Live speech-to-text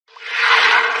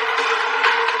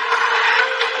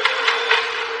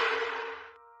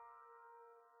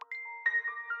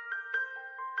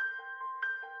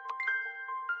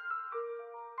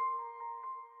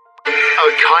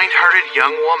kind-hearted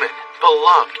young woman,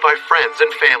 beloved by friends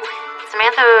and family.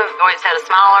 Samantha always had a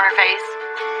smile on her face.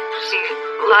 She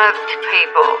loved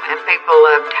people, and people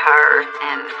loved her,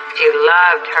 and she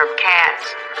loved her cats.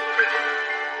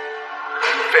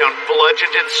 Found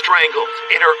bludgeoned and strangled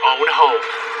in her own home.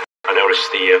 I noticed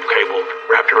the cable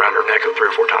wrapped around her neck 3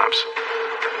 or 4 times.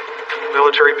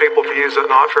 Military people use that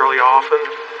knot fairly often.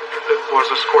 It was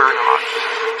a square knot.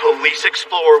 Police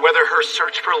explore whether her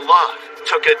search for love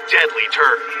took a deadly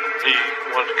turn. He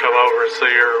wanted to come over and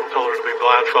see her, told her to be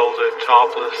blindfolded,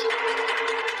 topless.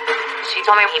 She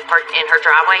told me he parked in her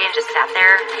driveway and just sat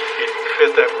there. He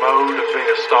fit that mode of being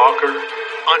a stalker.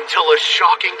 Until a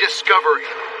shocking discovery.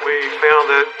 We found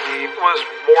that he was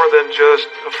more than just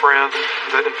a friend,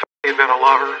 that in fact he had been a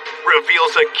lover.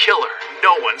 Reveals a killer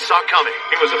no one saw coming.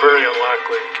 He was a very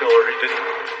unlikely killer. He didn't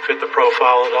fit the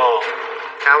profile at all.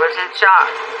 I was in shock.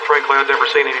 Frankly, I'd never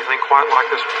seen anything quite like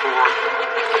this before.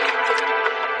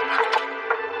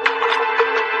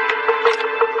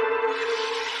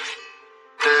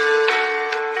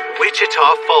 Wichita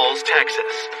Falls,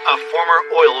 Texas, a former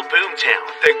oil boom town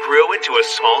that grew into a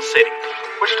small city.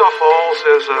 Wichita Falls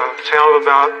is a town of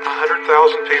about 100,000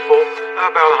 people,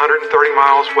 about 130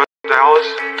 miles west of Dallas.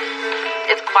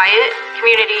 It's quiet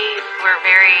community. We're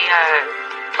very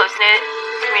close-knit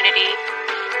community.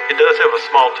 It does have a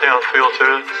small town feel to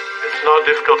it. It's not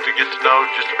difficult to get to know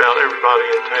just about everybody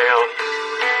in town.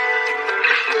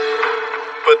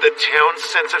 But the town's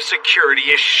sense of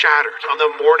security is shattered on the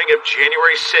morning of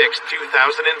January 6,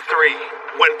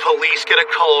 2003, when police get a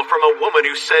call from a woman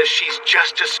who says she's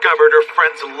just discovered her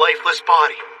friend's lifeless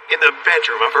body in the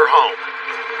bedroom of her home.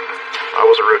 I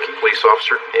was a rookie police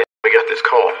officer, and we got this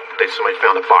call that somebody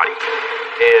found a body.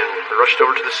 And we rushed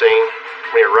over to the scene.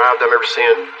 When we arrived, I remember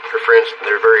seeing her friends.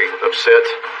 They're very upset.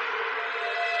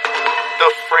 The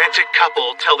frantic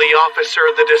couple tell the officer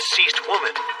the deceased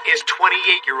woman is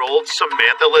 28-year-old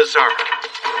Samantha Lazark.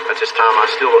 At this time, I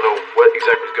still don't know what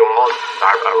exactly was going on.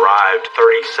 I arrived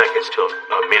 30 seconds to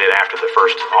a minute after the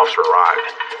first officer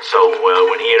arrived. So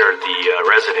when he entered the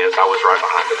residence, I was right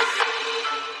behind him.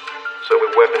 So we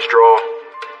weapons draw,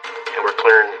 and we're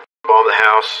clearing bomb the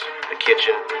house, the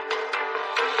kitchen.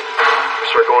 We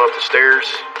start going up the stairs,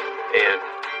 and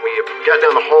we got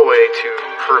down the hallway to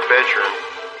her bedroom.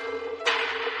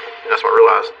 And that's when I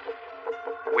realized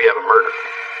we have a murder.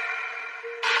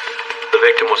 The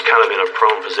victim was kind of in a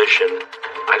prone position.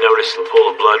 I noticed the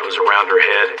pool of blood was around her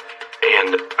head, and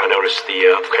I noticed the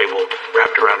cable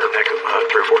wrapped around her neck 3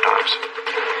 or 4 times.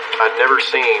 I'd never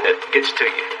seen it gets to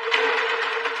you.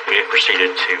 We had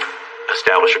proceeded to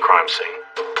establish a crime scene.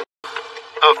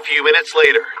 A few minutes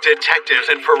later, detectives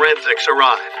and forensics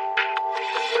arrive.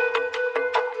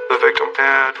 The victim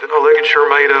had a ligature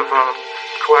made of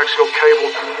coaxial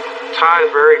cable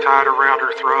tied very tight around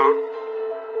her throat.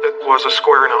 It was a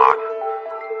square knot.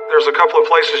 There's a couple of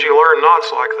places you learn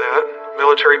knots like that.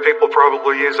 Military people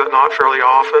probably use that knot fairly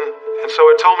often. And so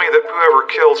it told me that whoever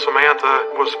killed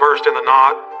Samantha was versed in the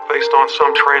knot based on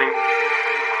some training.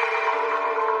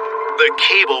 The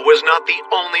cable was not the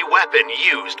only weapon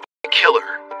used by the killer.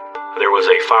 There was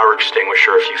a fire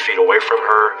extinguisher a few feet away from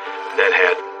her that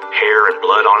had hair and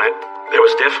blood on it. There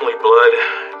was definitely blood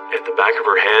at the back of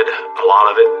her head, a lot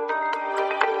of it.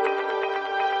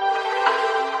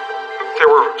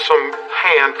 There were some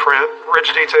handprint,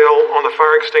 ridge detail on the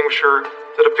fire extinguisher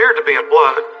that appeared to be in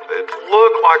blood. It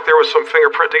looked like there was some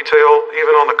fingerprint detail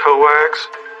even on the coax.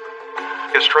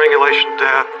 A strangulation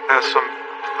death has some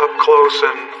up-close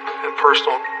and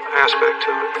personal aspect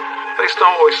to it. Based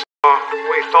on what we saw,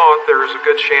 we thought there was a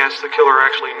good chance the killer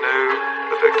actually knew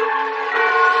the victim.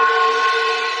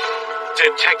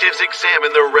 Detectives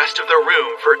examined the rest of the room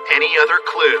for any other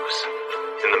clues.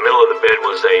 In the middle of the bed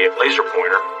was a laser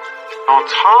pointer. On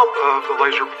top of the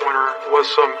laser pointer was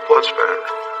some blood spatter.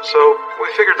 So we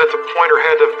figured that the pointer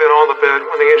had to have been on the bed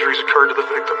when the injuries occurred to the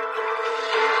victim.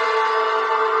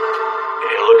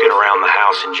 And looking around the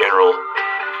house in general,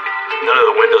 none of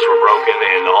the windows were broken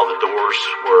and all the doors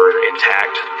were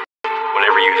intact.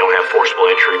 Whenever you don't have forcible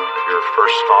entry, your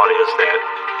first thought is that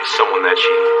it's someone that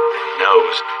she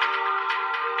knows.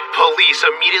 Police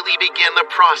immediately began the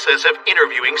process of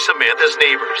interviewing Samantha's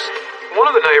neighbors. One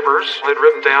of the neighbors had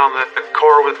written down that a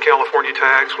car with California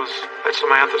tags was at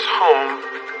Samantha's home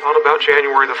on about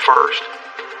January the 1st.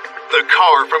 The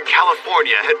car from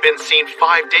California had been seen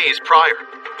 5 days prior,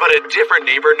 but a different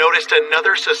neighbor noticed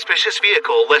another suspicious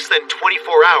vehicle less than 24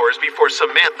 hours before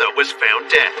Samantha was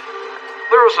found dead.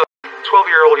 There was a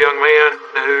 12-year-old young man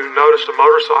who noticed a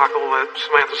motorcycle at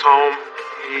Samantha's home.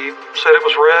 He said it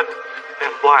was red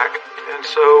and black, and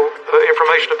so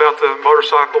information about the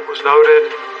motorcycle was noted.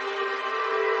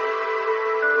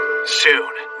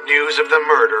 Soon, news of the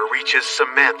murder reaches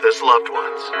Samantha's loved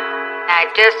ones. I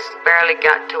just barely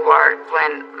got to work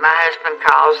when my husband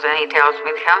calls and he tells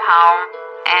me to come home.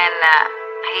 And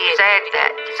he said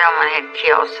that someone had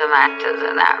killed Samantha the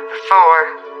night before.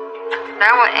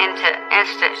 I went into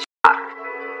instant shock.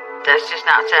 That's just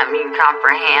not something you can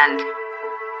comprehend.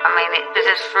 I mean, is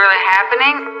this really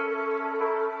happening?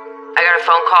 I got a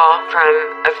phone call from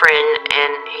a friend,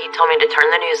 and he told me to turn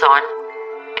the news on.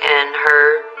 And her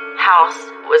house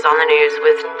was on the news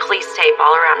with police tape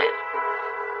all around it.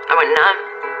 I went numb.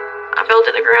 I fell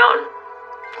to the ground.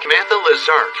 Samantha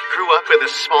Lazark grew up in the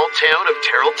small town of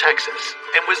Terrell, Texas,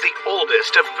 and was the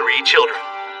oldest of 3 children.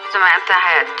 Samantha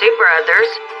had 2 brothers,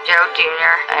 Joe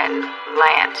Jr. and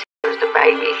Lance, who was the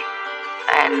baby.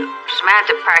 And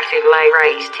Samantha practically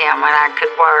raised him when I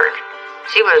could work.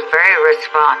 She was very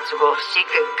responsible. She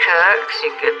could cook, she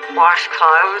could wash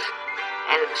clothes,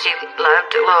 and she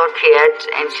loved little kids,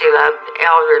 and she loved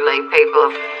elderly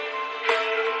people.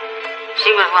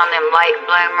 She was one of them late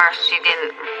bloomers. She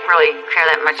didn't really care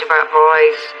that much about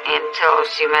boys until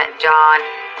she met John.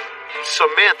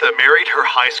 Samantha married her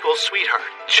high school sweetheart,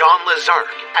 John Lazark,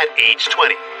 at age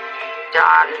 20.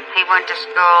 John, he went to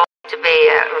school to be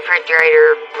a refrigerator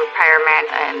repairman,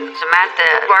 and Samantha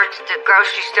worked at the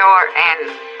grocery store, and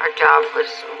her job was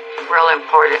real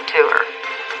important to her.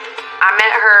 I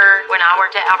met her when I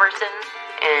worked at Albertsons,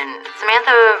 and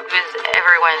Samantha was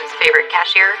everyone's favorite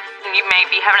cashier. You may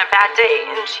be having a bad day,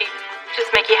 and she'd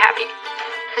just make you happy.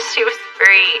 She was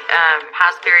very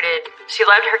high-spirited. She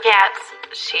loved her cats.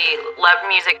 She loved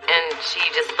music, and she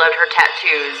just loved her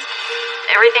tattoos.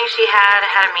 Everything she had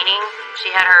a meaning. She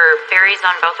had her fairies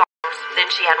on both arms. Then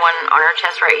she had one on her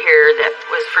chest right here that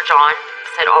was for John. It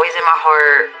said, "Always in my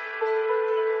heart."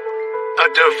 A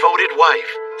devoted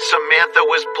wife, Samantha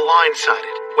was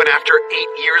blindsided when after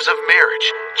 8 years of marriage,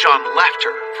 John left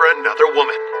her for another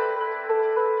woman.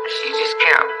 She just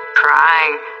kept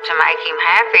crying to make him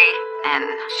happy, and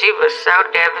she was so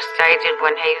devastated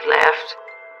when he left.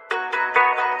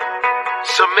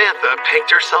 Samantha picked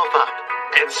herself up,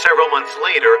 and several months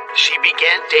later, she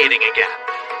began dating again.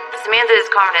 Samantha's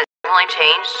confidence only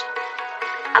changed.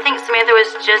 I think Samantha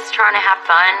was just trying to have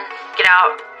fun, get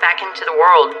out back into the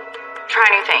world, try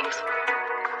new things.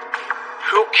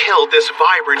 Who killed this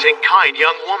vibrant and kind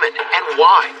young woman, and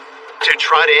why? To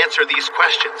try to answer these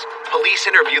questions, police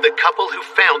interviewed the couple who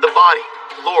found the body,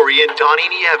 Lori and Donnie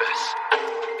Nieves.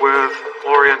 With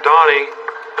Lori and Donnie,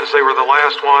 as they were the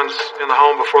last ones in the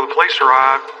home before the police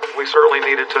arrived, we certainly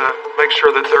needed to make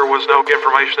sure that there was no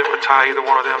information that would tie either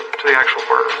one of them to the actual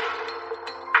murder.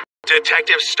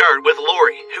 Detectives start with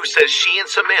Lori, who says she and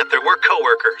Samantha were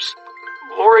co-workers.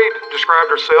 Lori described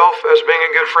herself as being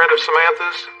a good friend of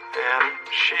Samantha's, and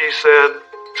she said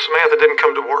Samantha didn't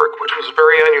come to work, which was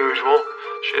very unusual.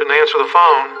 She didn't answer the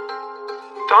phone.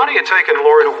 Donnie had taken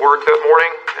Lori to work that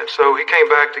morning, and so he came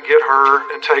back to get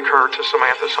her and take her to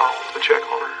Samantha's home to check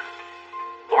on her.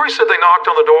 Lori said they knocked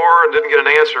on the door and didn't get an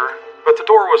answer, but the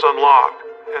door was unlocked,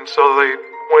 and so they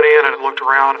went in and looked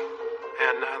around,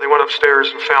 and they went upstairs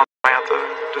and found Samantha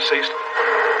deceased.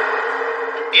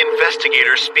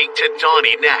 Investigators speak to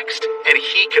Donnie next, and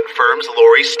he confirms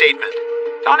Lori's statement.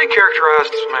 Donnie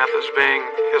characterized Samantha as being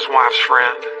his wife's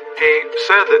friend. He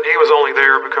said that he was only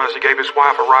there because he gave his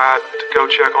wife a ride to go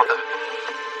check on her.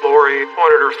 Lori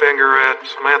pointed her finger at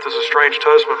Samantha's estranged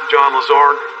husband, John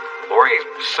Lazark. Lori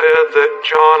said that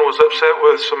John was upset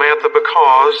with Samantha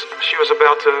because she was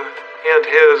about to end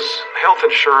his health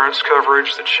insurance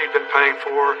coverage that she'd been paying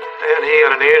for, and he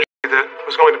had an injury that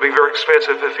was going to be very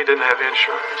expensive if he didn't have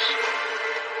insurance.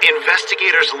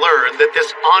 Investigators learned that this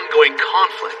ongoing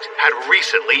conflict had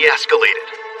recently escalated.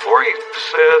 Lori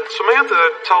said Samantha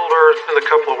told her in the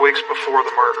couple of weeks before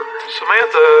the murder.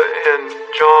 Samantha and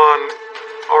John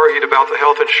argued about the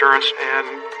health insurance, and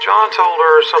John told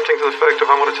her something to the effect of,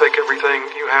 "I want to take everything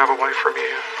you have away from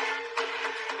you."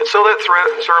 And so that threat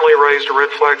certainly raised a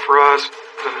red flag for us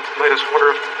and made us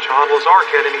wonder if John Lazark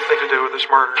had anything to do with this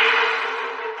murder.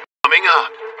 Coming up,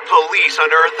 police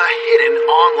unearth a hidden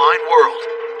online world.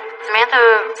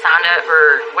 Samantha signed up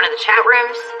for one of the chat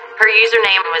rooms. Her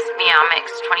username was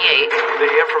Meowmix28.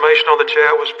 The information on the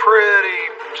chat was pretty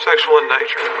sexual in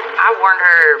nature. I warned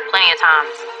her plenty of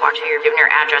times, watching her, giving her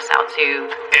address out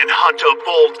to. And hunt a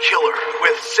bold killer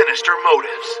with sinister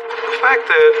motives. The fact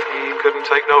that he couldn't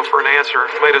take no for an answer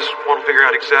made us want to figure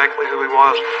out exactly who he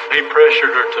was. He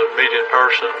pressured her to meet in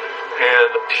person, and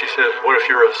she said, "What if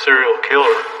you're a serial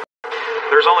killer?"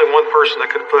 There's only one person that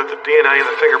could put the DNA and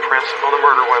the fingerprints on the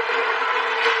murder weapon.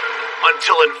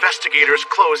 Until investigators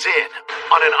close in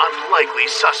on an unlikely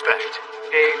suspect.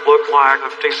 He looked like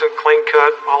a decent,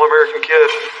 clean-cut, all-American kid.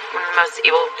 One of the most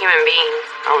evil human beings.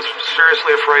 I was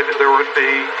seriously afraid that there would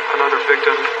be another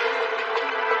victim.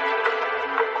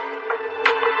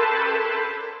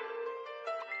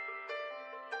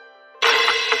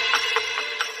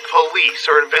 Police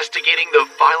are investigating the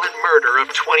violent murder of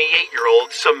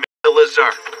 28-year-old Samantha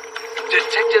Lazar.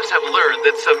 Detectives have learned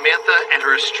that Samantha and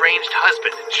her estranged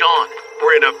husband, John,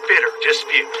 were in a bitter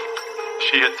dispute.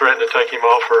 She had threatened to take him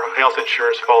off her health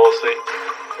insurance policy,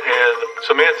 and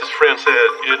Samantha's friend said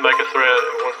he did make a threat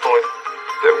at one point.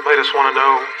 That made us want to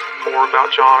know more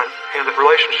about John and the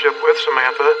relationship with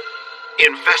Samantha.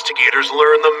 Investigators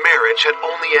learned the marriage had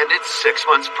only ended 6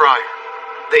 months prior.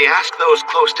 They asked those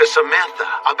close to Samantha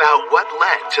about what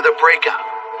led to the breakup.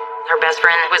 Her best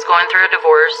friend was going through a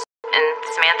divorce, and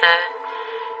Samantha,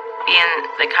 being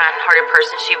the kind-hearted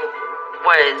person she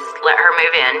was, let her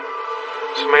move in.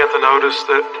 Samantha noticed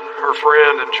that her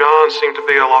friend and John seemed to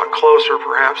be a lot closer,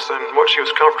 perhaps, than what she was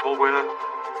comfortable with.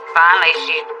 Finally,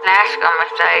 she asked them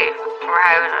if they were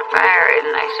having an affair,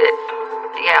 and they said,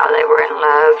 yeah, they were in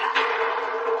love.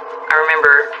 I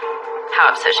remember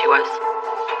how upset she was.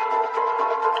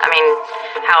 I mean,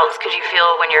 how else could you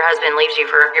feel when your husband leaves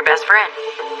you for your best friend?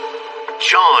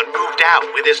 John moved out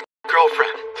with his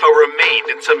girlfriend, but remained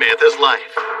in Samantha's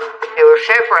life. They were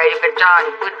separated, but John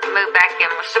would move back in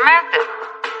with Samantha.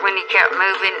 When he kept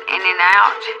moving in and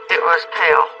out, it was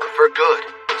hell. For good,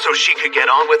 so she could get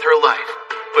on with her life.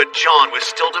 But John was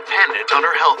still dependent on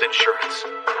her health insurance.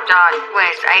 John, when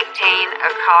he was 18,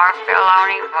 a car fell on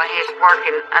him when he was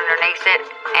working underneath it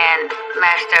and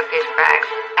messed up his back.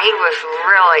 He was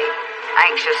really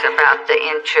anxious about the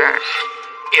insurance.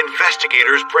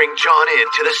 Investigators bring John in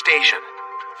to the station.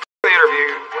 In the interview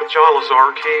with John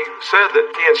Lazar, he said that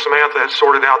he and Samantha had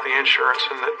sorted out the insurance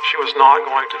and that she was not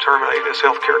going to terminate his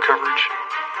health care coverage.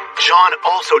 John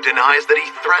also denies that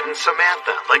he threatened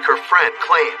Samantha like her friend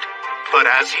claimed. But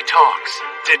as he talks,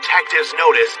 detectives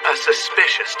notice a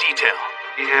suspicious detail.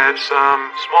 He had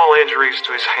some small injuries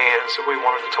to his hands that we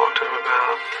wanted to talk to him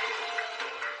about.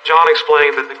 John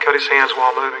explained that he cut his hands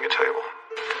while moving a table.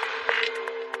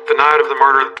 The night of the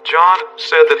murder, John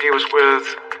said that he was with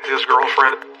his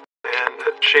girlfriend and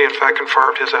that she in fact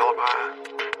confirmed his alibi.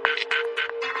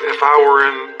 If I were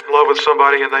in love with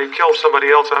somebody and they killed somebody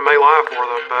else, I may lie for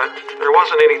them, but there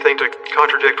wasn't anything to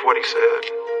contradict what he said.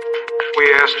 We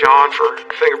asked John for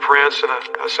fingerprints and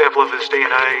a sample of his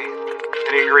DNA,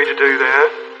 and he agreed to do that.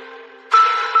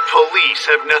 Police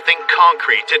have nothing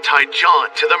concrete to tie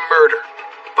John to the murder.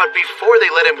 But before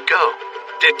they let him go,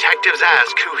 detectives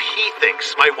ask who he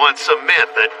thinks might want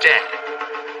Samantha dead.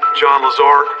 John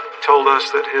Lazar told us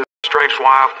that his estranged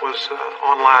wife was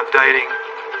online dating.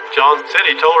 John said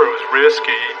he told her it was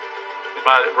risky. He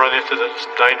might run into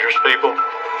some dangerous people.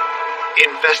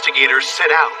 Investigators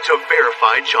set out to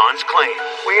verify John's claim.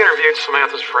 We interviewed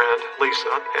Samantha's friend,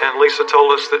 Lisa, and Lisa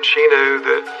told us that she knew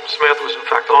that Samantha was in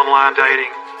fact online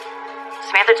dating.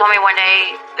 Samantha told me one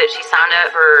day that she signed up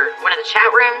for one of the chat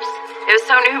rooms. It was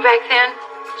so new back then.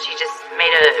 She just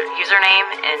made a username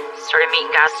and started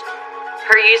meeting guys.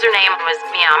 Her username was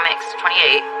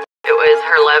Meowmix28. It was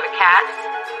her love of cats,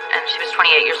 and she was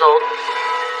 28 years old.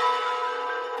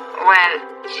 When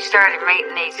she started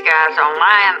meeting these guys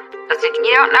online, I said,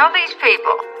 you don't know these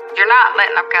people. You're not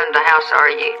letting them come to the house, are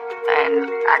you?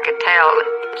 And I could tell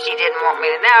she didn't want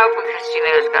me to know because she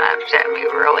knew it was going to upset me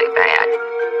really bad.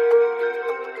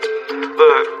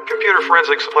 The computer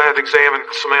forensics lab examined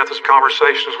Samantha's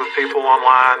conversations with people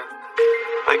online,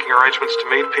 making arrangements to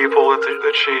meet people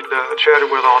that she'd chatted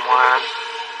with online.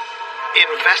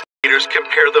 Investigators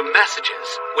compare the messages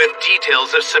with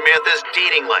details of Samantha's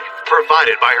dating life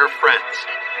provided by her friends.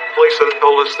 Lisa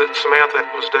told us that Samantha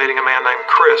was dating a man named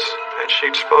Chris, and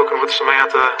she'd spoken with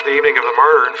Samantha the evening of the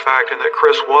murder, in fact, and that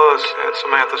Chris was at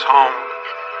Samantha's home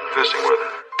visiting with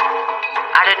her.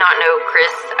 I did not know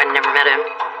Chris. I'd never met him.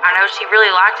 I know she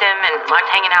really liked him and liked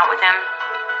hanging out with him.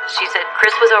 She said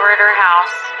Chris was over at her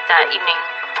house that evening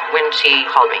when she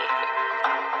called me.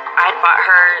 I had bought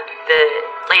her the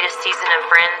latest season of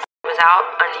Friends. It was out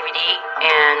on DVD,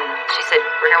 and she said,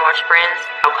 we're gonna watch Friends.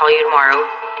 I'll call you tomorrow.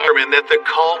 Determined that the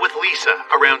call with Lisa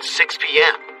around 6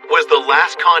 p.m. was the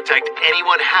last contact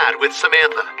anyone had with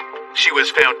Samantha. She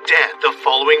was found dead the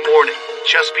following morning,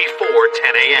 just before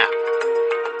 10 a.m.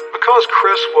 Because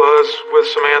Chris was with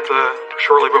Samantha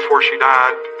shortly before she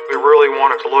died, we really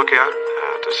wanted to look at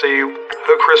to see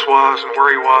who Chris was and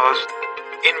where he was.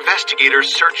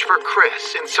 Investigators search for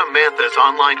Chris in Samantha's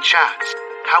online chats.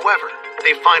 However,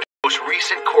 they find her most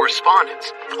recent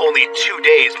correspondence, only 2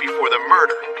 days before the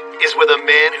murder, is with a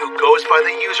man who goes by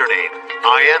the username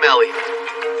I Am Elliot.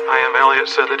 I am Elliot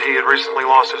said that he had recently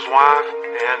lost his wife,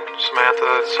 and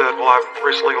Samantha said, well, I've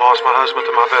recently lost my husband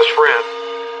to my best friend.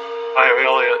 I am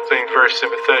Elliot seemed very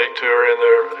sympathetic to her in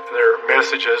their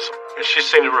messages, and she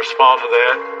seemed to respond to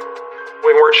that.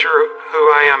 We weren't sure who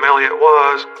I am Elliot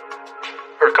was.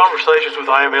 Her conversations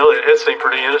with I am Elliot had seemed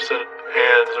pretty innocent,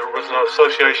 and there was no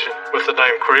association with the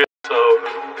name Chris, so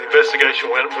the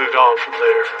investigation moved on from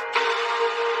there.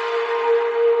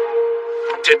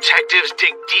 Detectives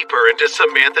dig deeper into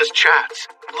Samantha's chats,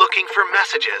 looking for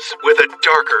messages with a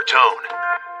darker tone.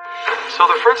 So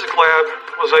the forensic lab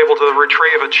was able to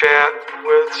retrieve a chat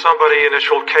with somebody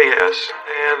initialed KS,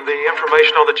 and the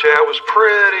information on the chat was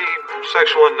pretty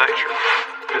sexual in nature.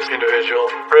 This individual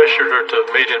pressured her to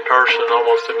meet in person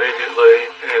almost immediately,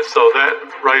 and so that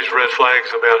raised red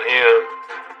flags about him.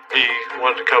 He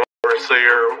wanted to come over and see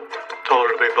her, told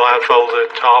her to be blindfolded,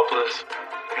 topless,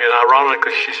 and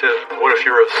ironically she said, what if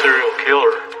you're a serial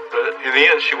killer? But in the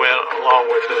end she went along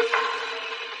with it.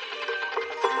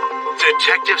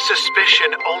 Detective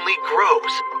suspicion only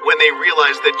grows when they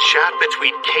realize the chat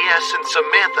between KS and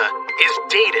Samantha is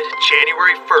dated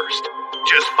January 1st,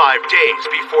 just 5 days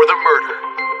before the murder.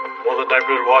 One of the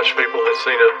neighborhood watch people had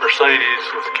seen a Mercedes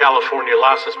with California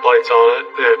license plates on it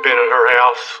that had been at her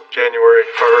house January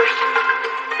 1st.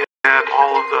 It had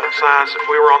all of the signs that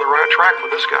we were on the right track with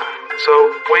this guy. So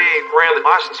we ran the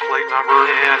license plate number,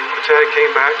 and the tag came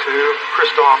back to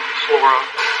Christoph Slora.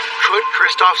 Could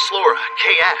Christoph Slora,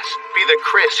 KS, be the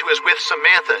Chris who was with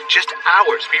Samantha just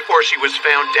hours before she was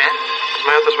found dead?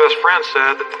 Samantha's best friend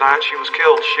said that the night she was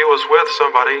killed, she was with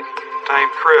somebody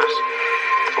named Chris.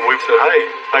 So we said, hey,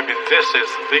 maybe this is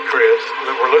the Chris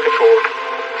that we're looking for.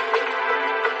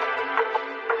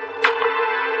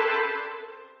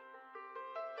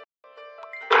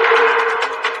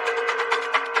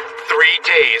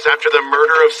 Days after the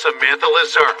murder of Samantha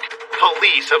Lazark,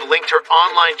 police have linked her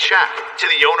online chat to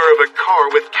the owner of a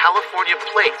car with California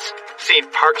plates seen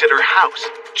parked at her house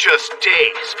just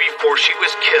days before she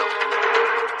was killed.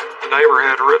 The neighbor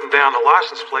had written down the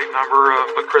license plate number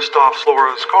of Christoph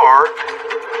Slora's car.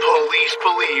 Police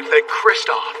believe that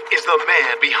Christoph is the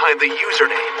man behind the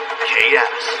username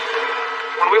KS.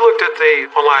 When we looked at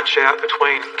the online chat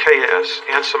between KS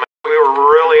and Samantha, we were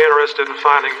really interested in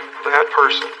finding that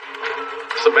person.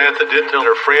 Samantha did tell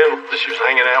her friend that she was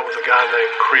hanging out with a guy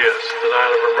named Chris the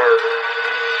night of her murder.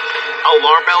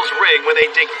 Alarm bells ring when they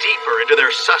dig deeper into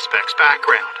their suspect's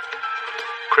background.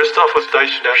 Christoph was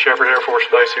stationed at Shepherd Air Force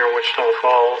Base here in Wichita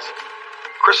Falls.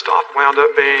 Christoph wound up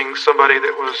being somebody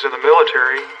that was in the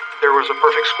military. There was a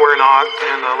perfect square knot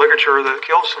in the ligature that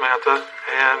killed Samantha,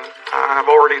 and I've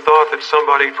already thought that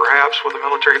somebody, perhaps with a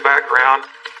military background,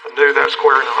 knew that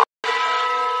square knot.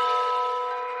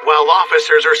 While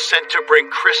officers are sent to bring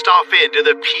Christoph into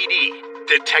the PD,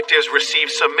 detectives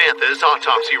receive Samantha's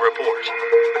autopsy report.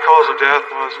 The cause of death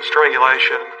was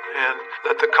strangulation, and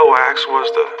that the coax was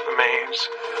the means.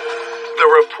 The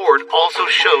report also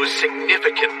shows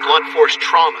significant blunt force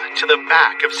trauma to the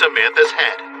back of Samantha's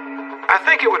head. I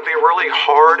think it would be really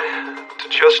hard to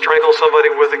just strangle somebody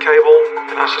with a cable,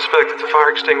 and I suspect that the fire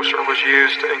extinguisher was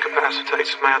used to incapacitate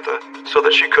Samantha so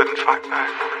that she couldn't fight back.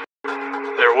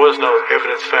 There was no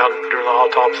evidence found during the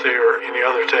autopsy or any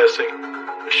other testing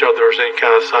that showed there was any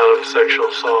kind of sign of a sexual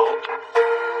assault.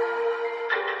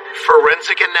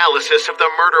 Forensic analysis of the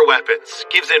murder weapons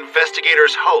gives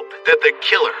investigators hope that the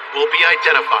killer will be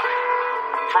identified.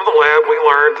 From the lab, we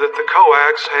learned that the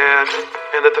coax had,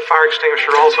 and that the fire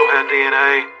extinguisher also had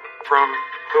DNA from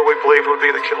who we believe would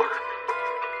be the killer.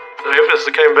 The evidence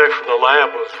that came back from the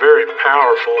lab was very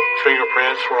powerful.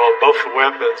 Fingerprints were on both the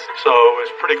weapons, so it was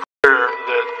pretty clear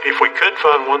that if we could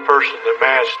find one person that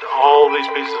matched all these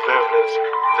pieces of evidence,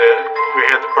 that we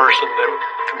had the person that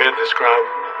committed this crime,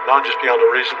 not just beyond a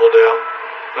reasonable doubt,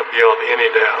 but beyond any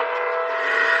doubt.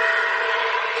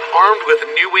 Armed with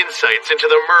new insights into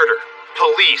the murder,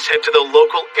 police head to the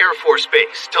local Air Force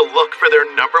base to look for their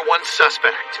number one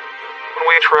suspect. When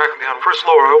we tracked down Chris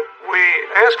Loro, we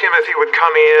asked him if he would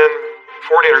come in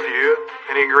for an interview,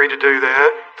 and he agreed to do that.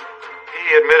 He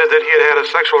admitted that he had had a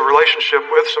sexual relationship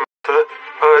with Samantha,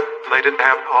 but they didn't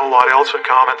have a whole lot else in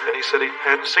common, and he said he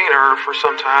hadn't seen her for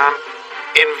some time.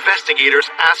 Investigators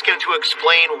ask him to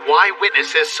explain why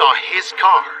witnesses saw his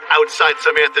car outside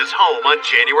Samantha's home on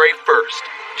January 1st,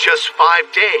 just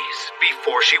 5 days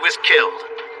before she was killed.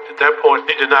 At that point,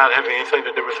 he did not have anything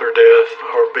to do with her death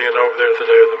or being over there the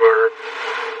day of the murder.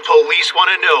 Police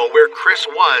want to know where Chris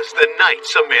was the night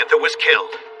Samantha was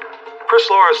killed. Chris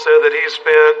Laura said that he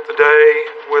spent the day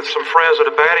with some friends at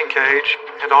a batting cage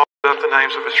and offered up the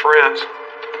names of his friends.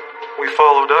 We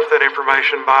followed up that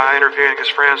information by interviewing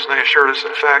his friends, and they assured us,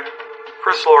 in fact,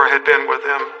 Chris Laura had been with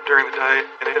them during the day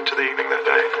and into the evening that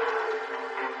day.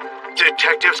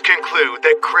 Detectives conclude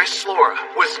that Chris Laura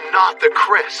was not the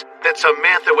Chris that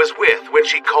Samantha was with when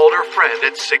she called her friend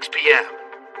at 6 p.m.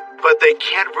 But they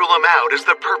can't rule him out as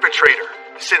the perpetrator,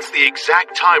 since the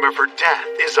exact time of her death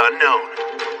is unknown.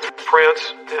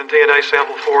 Prints and DNA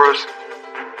sample for us.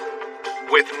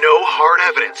 With no hard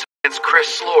evidence against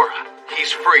Chris Laura,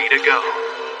 he's free to go.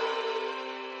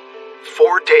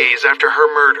 4 days after her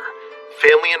murder,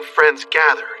 family and friends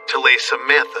gather to lay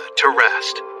Samantha to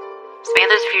rest.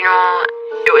 Samantha's funeral,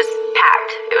 it was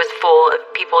packed. It was full of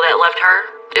people that loved her.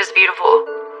 It was beautiful.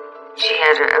 She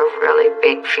had a really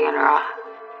big funeral.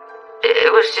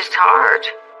 It was just hard.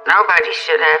 Nobody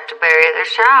should have to bury their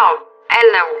child. And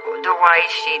the way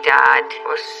she died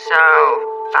was so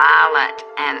violent,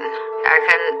 and I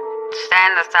couldn't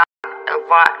stand the thought of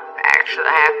what actually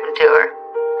happened to her.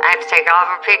 I had to take all of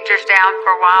her pictures down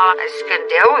for a while. I just couldn't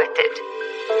deal with it.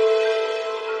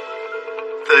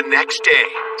 The next day,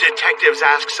 detectives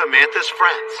ask Samantha's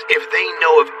friends if they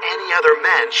know of any other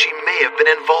men she may have been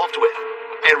involved with,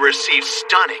 and receive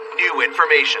stunning new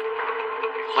information.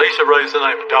 Lisa raised the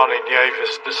name of Donnie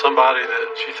Nieves to somebody that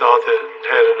she thought that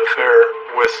had an affair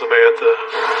with Samantha.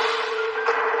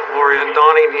 Lori and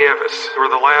Donnie Nieves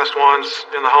were the last ones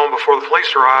in the home before the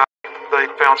police arrived. They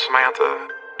found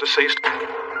Samantha deceased.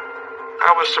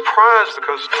 I was surprised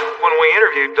because when we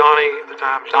interviewed Donnie at the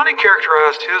time, Donnie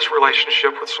characterized his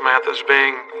relationship with Samantha as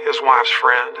being his wife's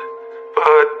friend.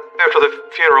 But after the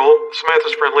funeral,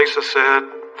 Samantha's friend Lisa said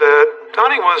that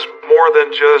Donnie was more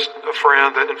than just a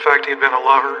friend, that in fact he had been a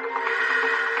lover.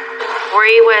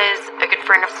 Lori was a good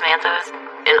friend of Samantha's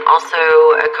and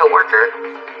also a co-worker.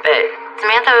 But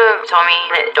Samantha told me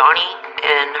that Donnie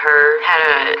and her had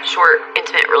a short,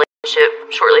 intimate relationship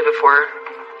shortly before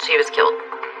she was killed.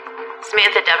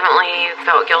 Samantha definitely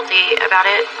felt guilty about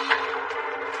it.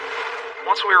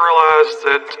 Once we realized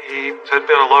that he had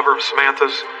been a lover of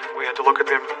Samantha's, we had to look at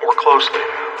him more closely.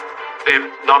 They had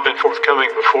not been forthcoming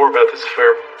before about this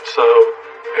affair, so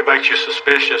it makes you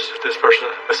suspicious that this person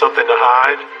has something to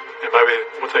hide, and maybe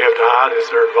what they have to hide is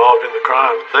they're involved in the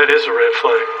crime. That is a red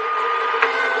flag.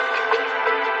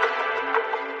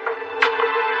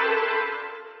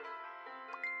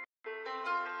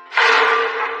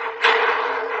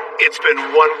 It's been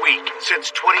 1 week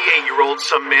since 28-year-old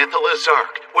Samantha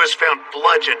Lazark was found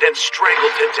bludgeoned and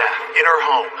strangled to death in her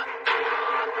home.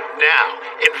 Now,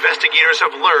 investigators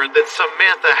have learned that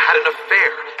Samantha had an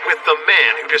affair with the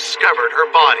man who discovered her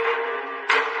body.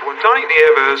 When Donnie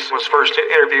Nieves was first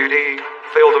interviewed, he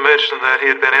failed to mention that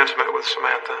he had been intimate with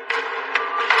Samantha.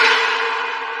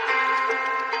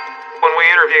 When we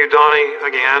interviewed Donnie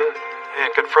again and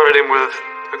confronted him with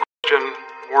the question,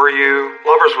 were you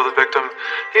lovers with the victim,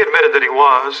 he admitted that he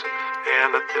was,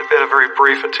 and that it had been a very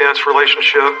brief, intense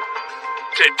relationship.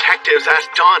 Detectives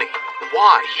asked Donnie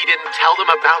why he didn't tell them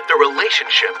about the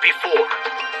relationship before.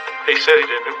 He said he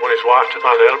didn't want his wife to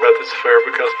find out about this affair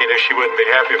because he knew she wouldn't be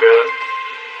happy about it.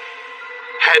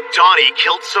 Had Donnie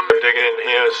killed Samantha? Digging into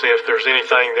him to see if there's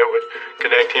anything that would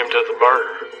connect him to the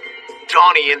murder.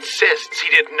 Donnie insists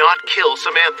he did not kill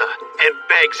Samantha and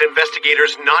begs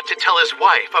investigators not to tell his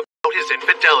wife about his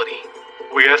infidelity.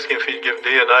 We asked him if he'd give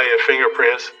DNA and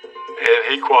fingerprints, and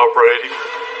he cooperated.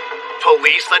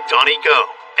 Police let Donnie go,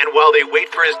 and while they wait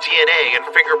for his DNA and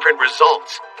fingerprint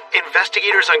results,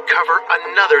 investigators uncover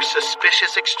another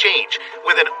suspicious exchange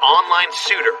with an online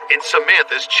suitor in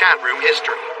Samantha's chat room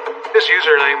history. His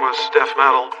username was Death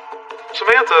Metal.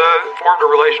 Samantha formed a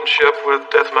relationship with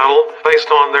Death Metal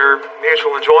based on their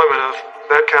mutual enjoyment of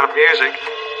that kind of music.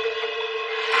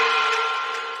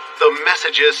 The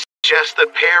messages suggest the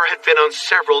pair had been on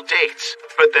several dates,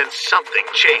 but then something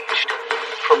changed.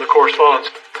 From the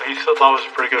correspondence, he thought it was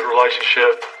a pretty good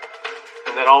relationship.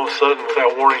 And then all of a sudden,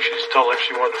 without warning, she just told him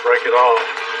she wanted to break it off.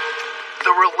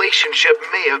 The relationship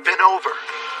may have been over,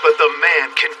 but the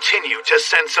man continued to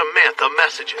send Samantha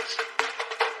messages.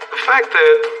 The fact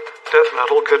that Death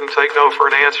Metal couldn't take no for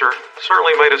an answer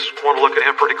certainly made us want to look at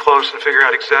him pretty close and figure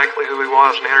out exactly who he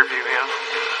was and interview him.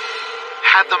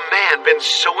 Had the man been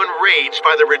so enraged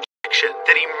by the rejection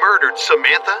that he murdered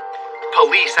Samantha?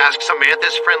 Police asked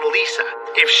Samantha's friend Lisa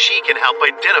if she can help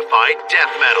identify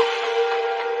Death Metal.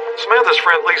 Samantha's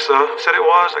friend Lisa said it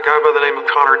was a guy by the name of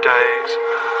Connor Days.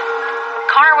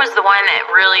 Connor was the one that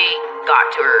really got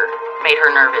to her, made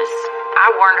her nervous. I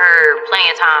warned her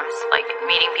plenty of times, like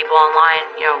meeting people online,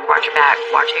 watch your back,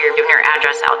 watch who you're giving your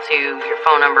address out to, your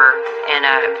phone number. And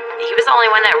he was the only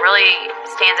one that really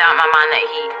stands out in my mind that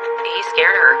he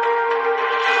scared her.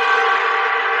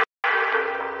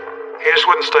 He just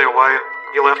wouldn't stay away.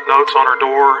 He left notes on her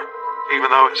door. He even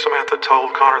though Samantha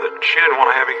told Connor that she didn't want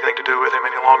to have anything to do with him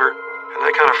any longer, and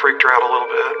that kind of freaked her out a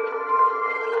little bit.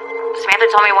 Samantha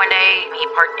told me one day he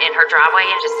parked in her driveway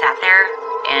and just sat there,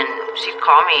 and she'd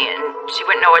call me and she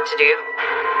wouldn't know what to do.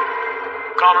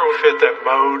 Connor would fit that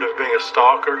mode of being a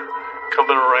stalker,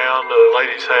 coming around a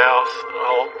lady's house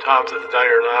all times of the day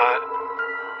or night.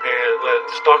 And that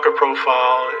stalker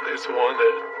profile is the one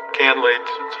that can lead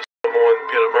to someone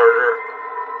being a murderer.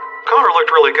 Connor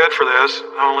looked really good for this,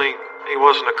 only he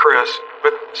wasn't a Chris.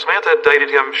 But Samantha had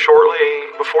dated him shortly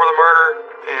before the murder,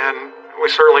 and we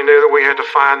certainly knew that we had to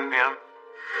find him.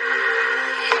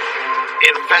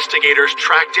 Investigators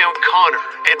tracked down Connor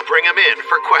and bring him in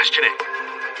for questioning.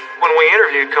 When we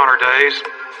interviewed Connor Days,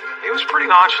 he was pretty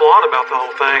nonchalant about the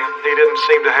whole thing. He didn't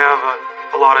seem to have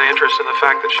a lot of interest in the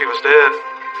fact that she was dead.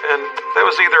 And that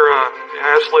was either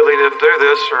absolutely didn't do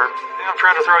this, or I'm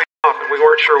trying to throw you off, and we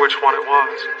weren't sure which one it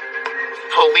was.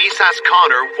 Police asked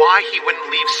Connor why he wouldn't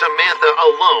leave Samantha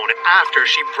alone after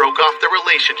she broke off the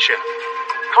relationship.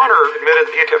 Connor admitted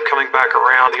he kept coming back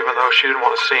around even though she didn't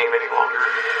want to see him any longer.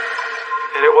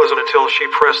 And it wasn't until she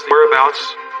pressed the whereabouts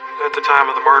at the time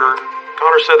of the murder,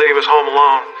 Connor said that he was home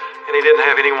alone and he didn't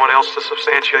have anyone else to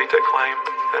substantiate that claim.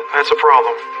 And that's a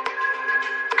problem.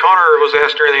 Connor was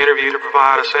asked during the interview to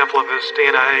provide a sample of his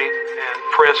DNA and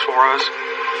prints for us.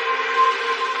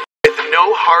 With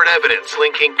no hard evidence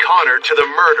linking Connor to the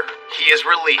murder, he is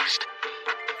released.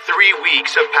 3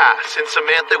 weeks have passed since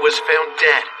Samantha was found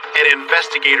dead, and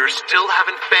investigators still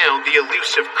haven't found the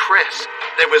elusive Chris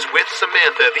that was with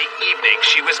Samantha the evening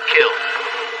she was killed.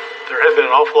 There had been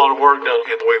an awful lot of work done,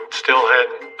 and we still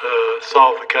hadn't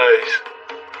solved the case.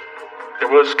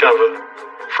 There was kind of a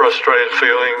frustrated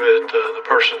feeling that the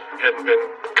person hadn't been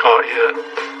caught yet.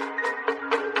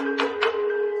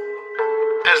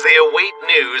 As they await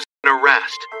news of an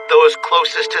arrest, those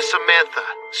closest to Samantha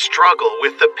struggle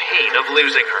with the pain of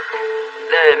losing her.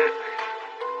 The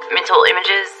mental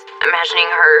images, imagining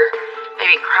her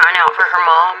maybe crying out for her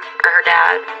mom or her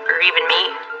dad or even me,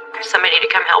 or somebody to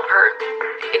come help her.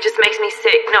 It just makes me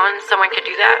sick knowing someone could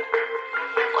do that.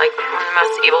 Like one of the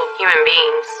most evil human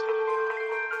beings.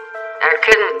 I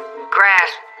couldn't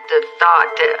grasp the thought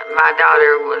that my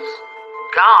daughter was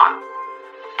gone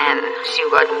and she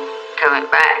wasn't coming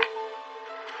back.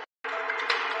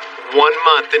 1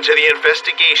 month into the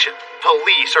investigation,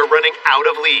 police are running out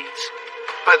of leads.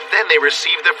 But then they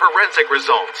receive the forensic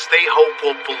results they hope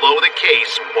will blow the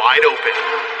case wide open.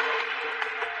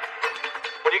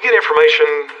 When you get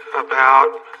information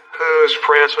about whose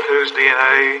prints and whose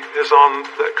DNA is on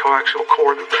that coaxial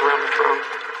cord that was around the throat,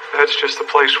 that's just the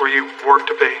place where you work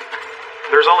to be.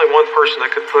 There's only one person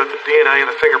that could put the DNA and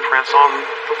the fingerprints on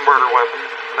the murder weapon,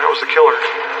 and that was the killer.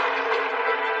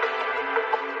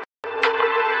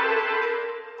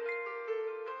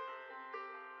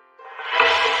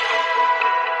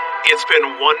 It's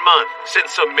been 1 month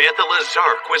since Samantha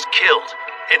Lazark was killed,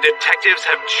 and detectives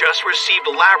have just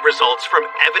received lab results from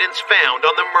evidence found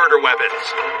on the murder weapons.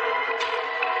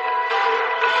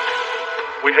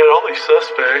 We had all these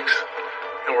suspects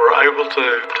and were able to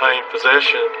obtain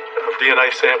possession of DNA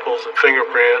samples and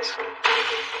fingerprints.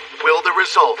 Will the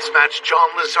results match John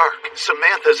Lazark,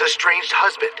 Samantha's estranged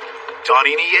husband,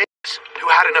 Donnie Nieves, who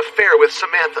had an affair with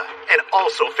Samantha and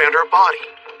also found her body,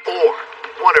 or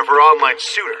one of her online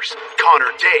suitors,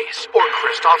 Connor Days or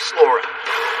Christoph Slora?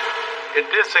 It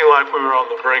did seem like we were on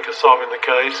the brink of solving the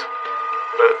case,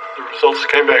 but the results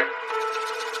came back,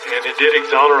 and it did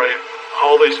exonerate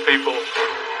all these people.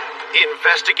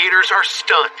 Investigators are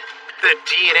stunned. The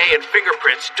DNA and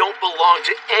fingerprints don't belong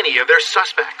to any of their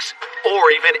suspects,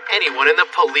 or even anyone in the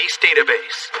police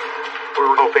database. We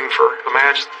were hoping for a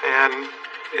match, and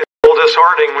it's a little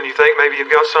disheartening when you think maybe you've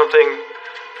got something,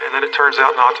 and then it turns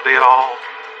out not to be at all.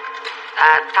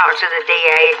 I talked to the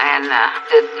DA and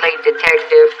the lead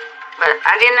detective, but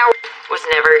I didn't know. Was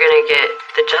never gonna get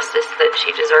the justice that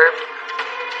she deserved.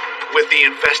 With the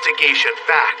investigation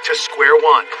back to square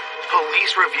one,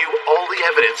 police review all the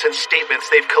evidence and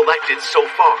statements they've collected so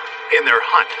far in their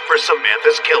hunt for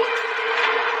Samantha's killer.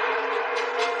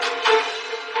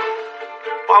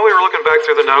 While we were looking back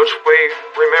through the notes, we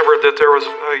remembered that there was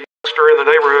a youngster in the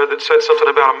neighborhood that said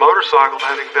something about a motorcycle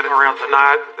having been around the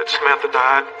night that Samantha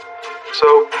died.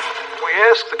 So we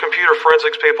asked the computer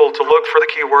forensics people to look for the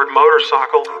keyword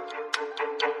motorcycle,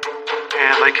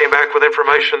 and they came back with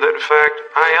information that, in fact,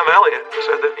 I.M. Elliott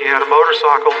said that he had a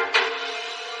motorcycle.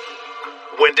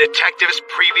 When detectives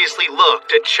previously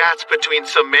looked at chats between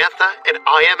Samantha and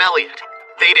I.M. Elliott,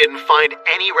 they didn't find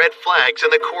any red flags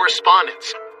in the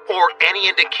correspondence or any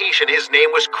indication his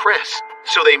name was Chris,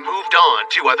 so they moved on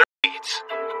to other leads.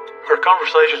 Our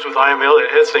conversations with I.M.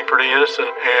 Elliott had seemed pretty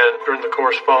innocent, and during the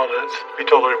correspondence, he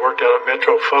told her he worked out at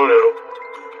Metro Photo.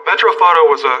 Metro Photo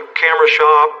was a camera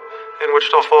shop in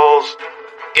Wichita Falls.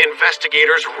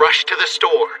 Investigators rushed to the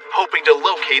store, hoping to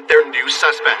locate their new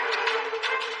suspect.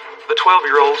 The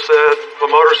 12-year-old said the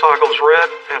motorcycle was red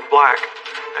and black,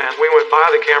 and we went by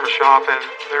the camera shop, and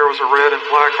there was a red and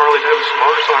black Harley-Davidson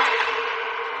motorcycle.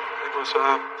 It was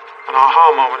an aha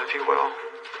moment, if you will.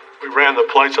 We ran the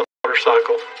plates on the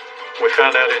motorcycle. We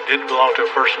found out it didn't belong to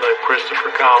a person named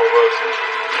Christopher Kyle Russell.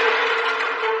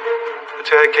 The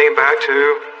tag came back to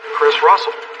Chris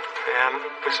Russell, and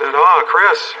we said,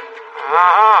 Chris.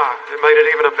 It made it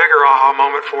even a bigger aha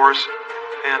moment for us,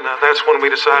 and that's when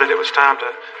we decided it was time to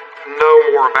know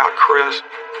more about Chris.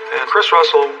 And Chris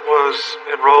Russell was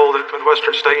enrolled at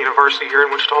Midwestern State University here in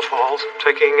Wichita Falls,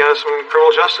 taking some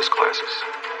criminal justice classes.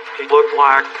 He looked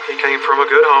like he came from a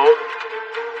good home,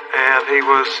 and he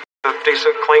was a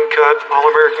decent, clean-cut,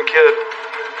 all-American kid.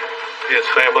 His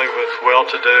family was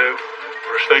well-to-do,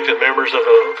 respected members of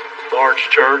a large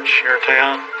church here in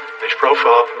town. His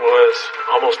profile was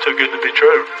almost too good to be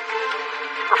true.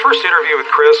 Our first interview with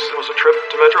Chris was a trip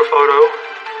to Metro Photo,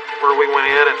 where we went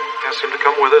in and asked him to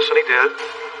come with us, and he did.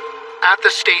 At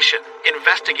the station,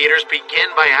 investigators begin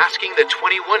by asking the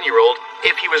 21-year-old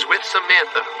if he was with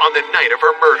Samantha on the night of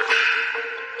her murder.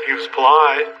 He was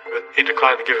polite, but he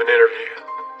declined to give an interview.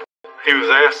 He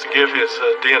was asked to give his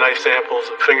DNA samples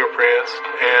and fingerprints,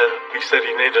 and he said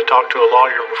he needed to talk to a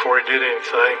lawyer before he did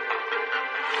anything.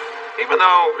 Even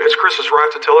though it's Chris's right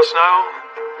to tell us no,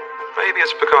 maybe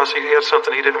it's because he had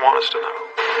something he didn't want us to know.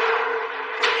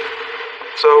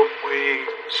 So we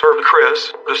served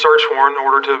Chris a search warrant in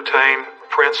order to obtain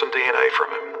prints and DNA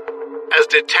from him. As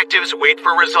detectives wait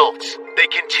for results, they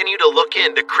continue to look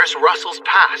into Chris Russell's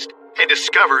past and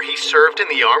discover he served in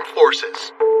the armed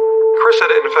forces. Chris had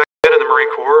in fact been in the Marine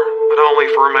Corps, but only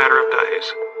for a matter of days.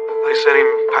 They sent him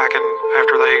packing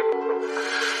after they...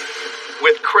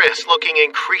 With Chris looking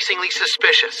increasingly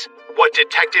suspicious, what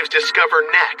detectives discover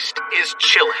next is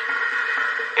chilling.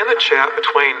 In the chat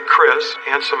between Chris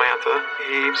and Samantha,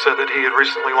 he said that he had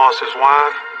recently lost his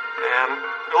wife, and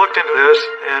we looked into this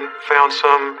and found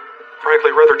some,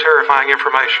 frankly, rather terrifying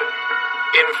information.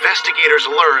 Investigators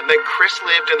learn that Chris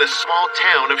lived in the small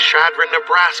town of Chadron,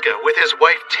 Nebraska with his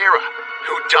wife Tara,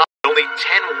 who died only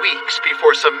 10 weeks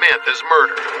before Samantha's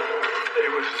murder.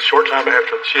 It was a short time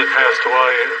after she had passed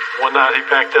away. One night he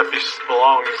packed up his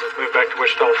belongings and moved back to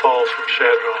Wichita Falls from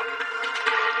Chadron.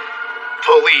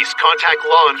 Police contact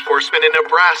law enforcement in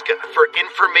Nebraska for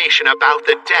information about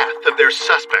the death of their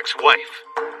suspect's wife.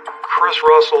 Chris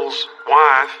Russell's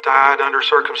wife died under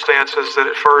circumstances that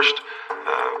at first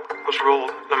was ruled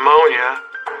pneumonia.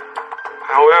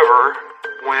 However,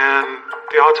 when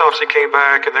the autopsy came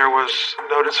back and there was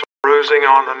noted some bruising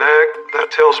on the neck, that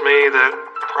tells me that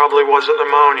probably wasn't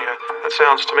pneumonia. That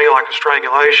sounds to me like a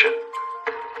strangulation.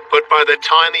 But by the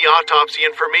time the autopsy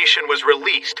information was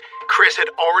released, Chris had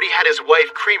already had his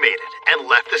wife cremated and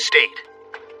left the state.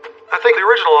 I think the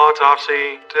original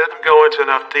autopsy didn't go into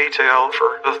enough detail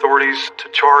for authorities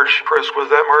to charge Chris with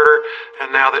that murder,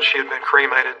 and now that she had been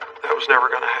cremated, that was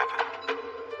never going to happen.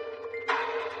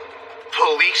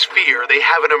 Police fear they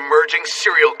have an emerging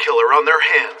serial killer on their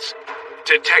hands.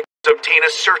 Detectives obtain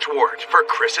a search warrant for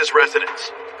Chris's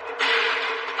residence.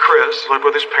 Chris lived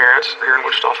with his parents here in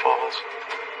Wichita Falls.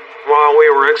 While we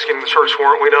were executing the search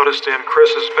warrant, we noticed in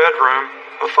Chris's bedroom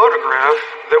a photograph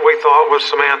that we thought was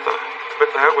Samantha, but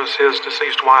that was his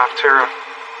deceased wife, Tara.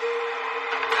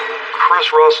 Chris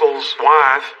Russell's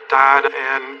wife died,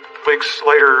 and weeks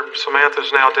later, Samantha's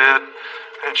now dead,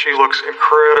 and she looks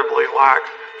incredibly like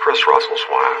Chris Russell's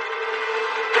wife.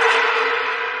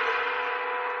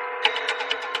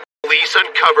 Police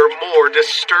uncover more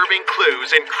disturbing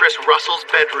clues in Chris Russell's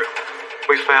bedroom.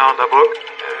 We found a book,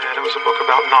 and it was a book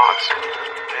about knots.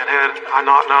 And had I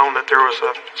not known that there was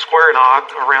a square knot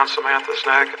around Samantha's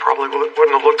neck, I probably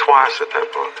wouldn't have looked twice at that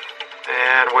book.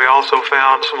 And we also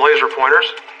found some laser pointers.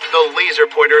 The laser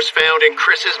pointers found in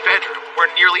Chris's bedroom were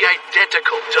nearly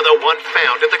identical to the one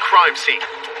found at the crime scene.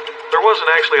 There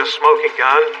wasn't actually a smoking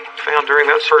gun found during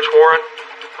that search warrant,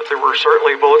 but there were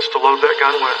certainly bullets to load that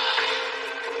gun with.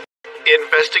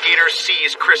 Investigators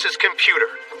seize Chris's computer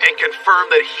and confirm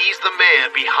that he's the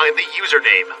man behind the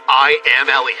username I Am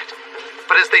Elliott.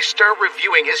 But as they start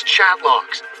reviewing his chat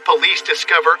logs, police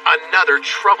discover another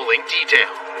troubling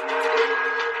detail.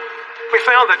 We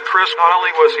found that Chris, not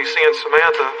only was he seeing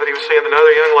Samantha, but he was seeing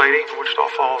another young lady in Wichita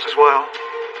Falls as well.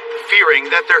 Fearing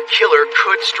that their killer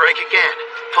could strike again,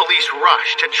 police rush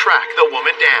to track the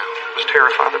woman down. I was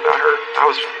terrified about her. I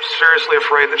was seriously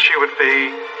afraid that she would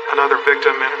be another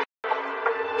victim in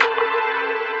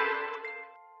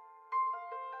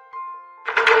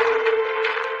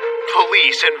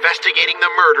Police investigating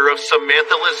the murder of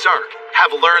Samantha Lazark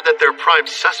have learned that their prime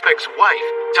suspect's wife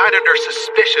died under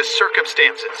suspicious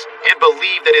circumstances and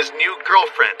believe that his new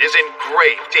girlfriend is in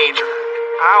grave danger.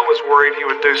 I was worried he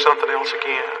would do something else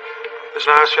again. This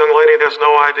nice young lady has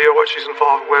no idea what she's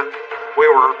involved with.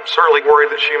 We were certainly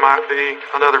worried that she might be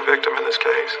another victim in this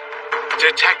case.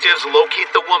 Detectives locate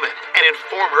the woman and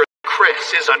inform her that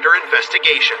Chris is under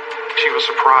investigation. She was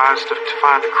surprised to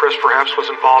find that Chris perhaps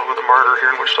was involved with the murder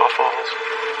here in Wichita Falls.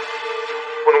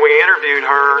 When we interviewed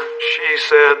her, she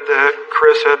said that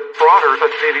Chris had brought her a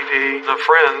DVD of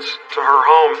Friends to her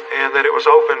home and that it was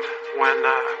opened when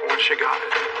she got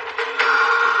it.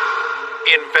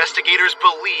 Investigators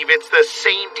believe it's the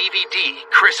same DVD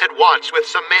Chris had watched with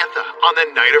Samantha on the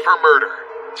night of her murder.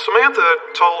 Samantha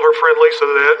told her friend Lisa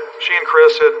that she and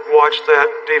Chris had watched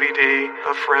that DVD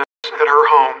of Friends at her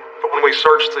home. But when we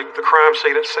searched the crime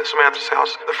scene at Samantha's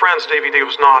house, the Friends DVD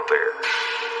was not there.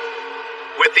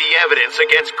 With the evidence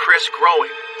against Chris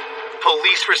growing,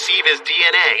 police receive his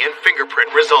DNA and fingerprint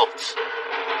results.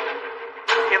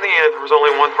 In the end, there was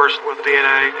only one person with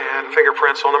DNA and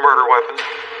fingerprints on the murder weapon.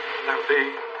 And that would be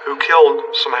who killed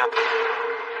Samantha.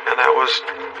 And that was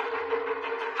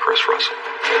Chris Russell.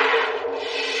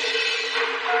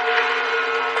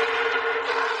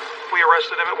 We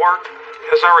arrested him at work.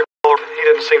 As I recall, he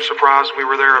didn't seem surprised we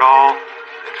were there at all.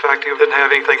 In fact, he didn't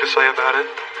have anything to say about it.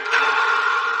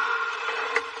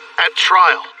 At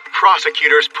trial,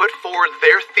 prosecutors put forward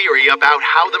their theory about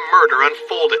how the murder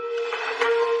unfolded.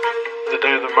 The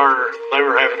day of the murder, they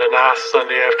were having a nice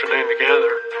Sunday afternoon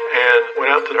together and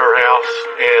went out to her house,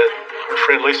 and her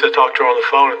friend Lisa talked to her on the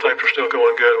phone and things were still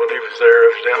going good when he was there,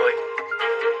 evidently.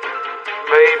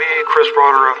 Maybe Chris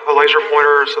brought her a laser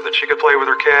pointer so that she could play with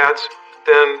her cats.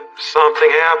 Then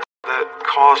something happened that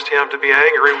caused him to be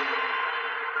angry.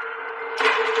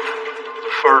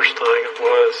 The first thing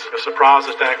was a surprise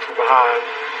attack from behind,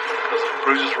 because the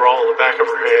bruises were all on the back of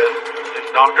her head.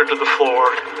 He knocked her to the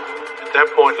floor. At that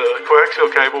point, the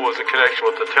coaxial cable was in connection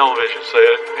with the television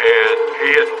set, and he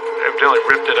had evidently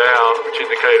ripped it out, which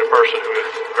indicated a person who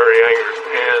was very angry.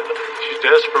 And she's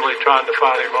desperately trying to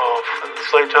fight him off. At the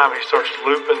same time, he starts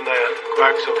looping that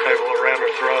coaxial cable around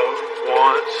her throat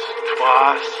once,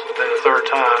 twice, and then a third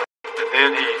time. And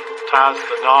then he ties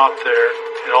the knot there,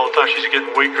 and all the time she's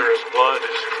getting weaker as blood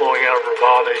is flowing out of her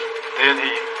body. Then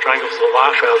he strangles the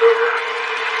life out of her.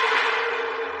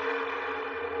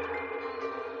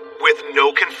 With no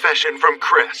confession from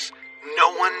Chris, no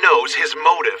one knows his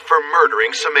motive for murdering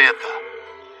Samantha.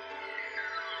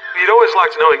 You'd always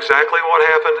like to know exactly what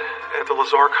happened at the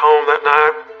Lazark home that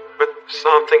night, but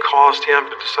something caused him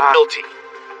to decide Guilty,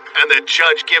 and the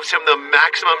judge gives him the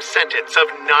maximum sentence of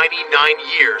 99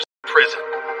 years in prison.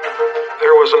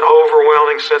 There was an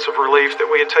overwhelming sense of relief that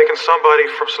we had taken somebody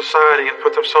from society and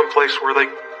put them someplace where they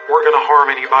weren't going to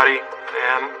harm anybody.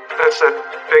 And that's that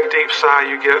big, deep sigh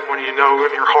you get when you know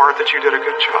in your heart that you did a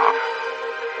good job.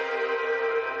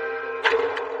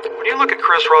 When you look at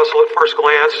Chris Russell at first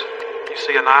glance, you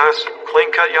see a nice,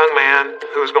 clean-cut young man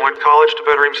who was going to college to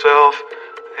better himself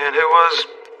and who was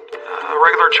a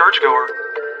regular churchgoer.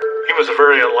 He was a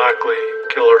very unlikely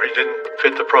killer. He didn't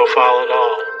fit the profile at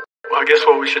all. I guess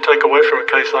what we should take away from a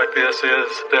case like this is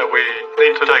that we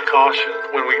need to take caution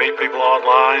when we meet people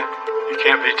online. You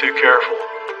can't be too careful.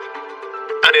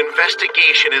 An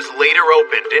investigation is later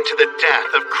opened into the death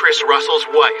of Chris Russell's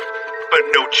wife, but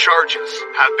no charges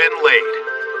have been laid.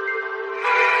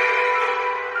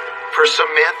 For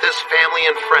Samantha's family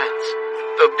and friends,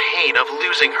 the pain of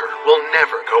losing her will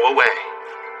never go away.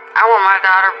 I want my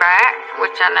daughter back,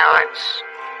 which I know it's,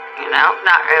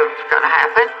 not ever going to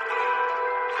happen.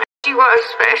 She was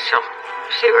special.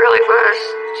 She really was.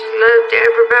 She loved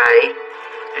everybody,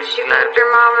 and she loved her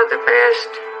mama the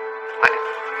best. But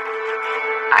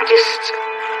I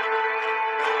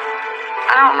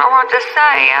don't know what to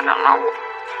say. I don't know.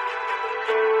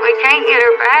 We can't get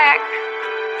her back.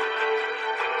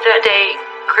 That day,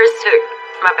 Chris took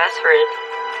my best friend,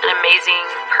 an amazing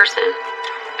person,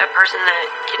 a person that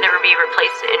can never be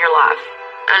replaced in your life.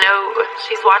 I know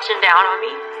she's watching down on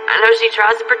me. I know she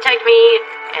tries to protect me,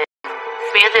 and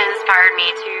Samantha inspired me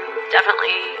to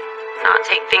definitely not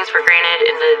take things for granted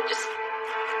and to just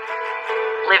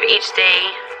live each day,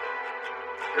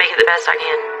 make it the best I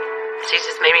can. She's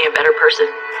just made me a better person.